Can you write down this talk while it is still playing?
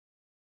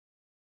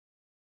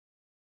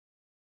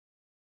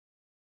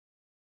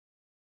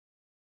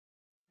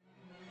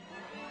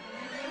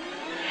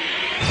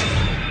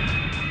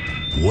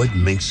What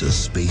makes a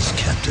space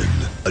captain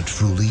a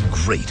truly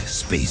great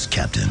space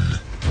captain?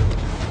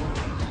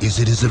 Is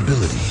it his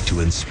ability to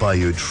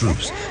inspire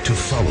troops to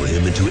follow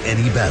him into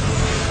any battle?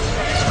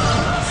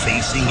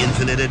 Facing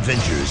infinite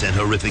adventures and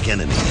horrific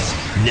enemies,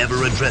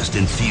 never addressed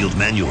in field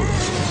manuals?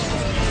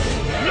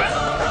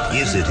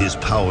 Is it his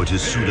power to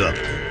suit up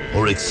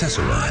or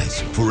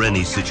accessorize for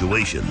any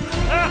situation?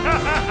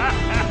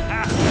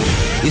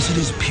 Is it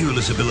his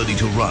peerless ability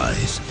to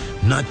rise,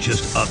 not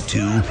just up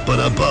to, but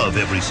above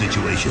every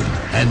situation,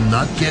 and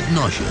not get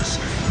nauseous,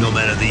 no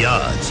matter the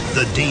odds,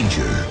 the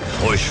danger,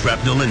 or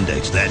shrapnel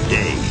index that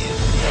day?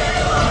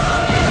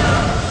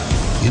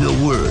 In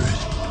a word,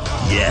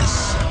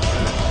 yes.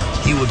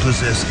 He would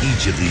possess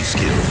each of these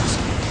skills,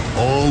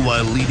 all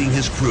while leading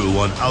his crew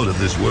on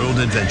out-of-this-world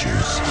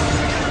adventures,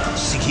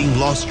 seeking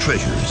lost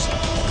treasures,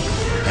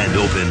 and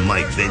open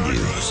mic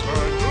venues.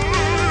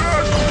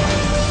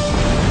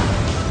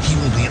 He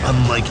will be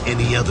unlike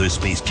any other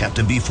space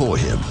captain before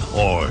him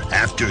or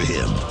after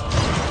him.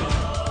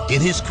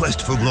 In his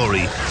quest for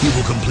glory, he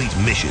will complete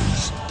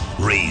missions,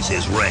 raise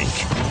his rank,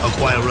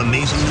 acquire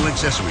amazing new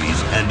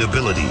accessories and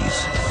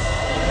abilities.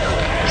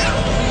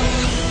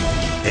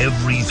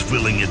 Every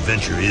thrilling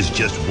adventure is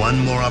just one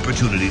more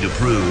opportunity to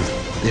prove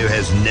there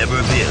has never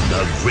been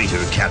a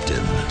greater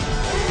captain.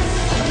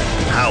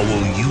 How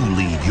will you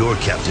lead your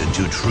captain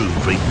to true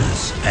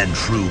greatness and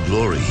true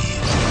glory?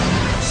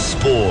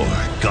 Spore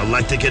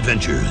Galactic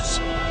Adventures.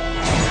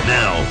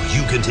 Now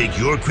you can take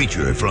your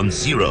creature from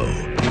zero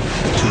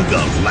to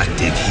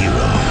galactic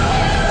hero.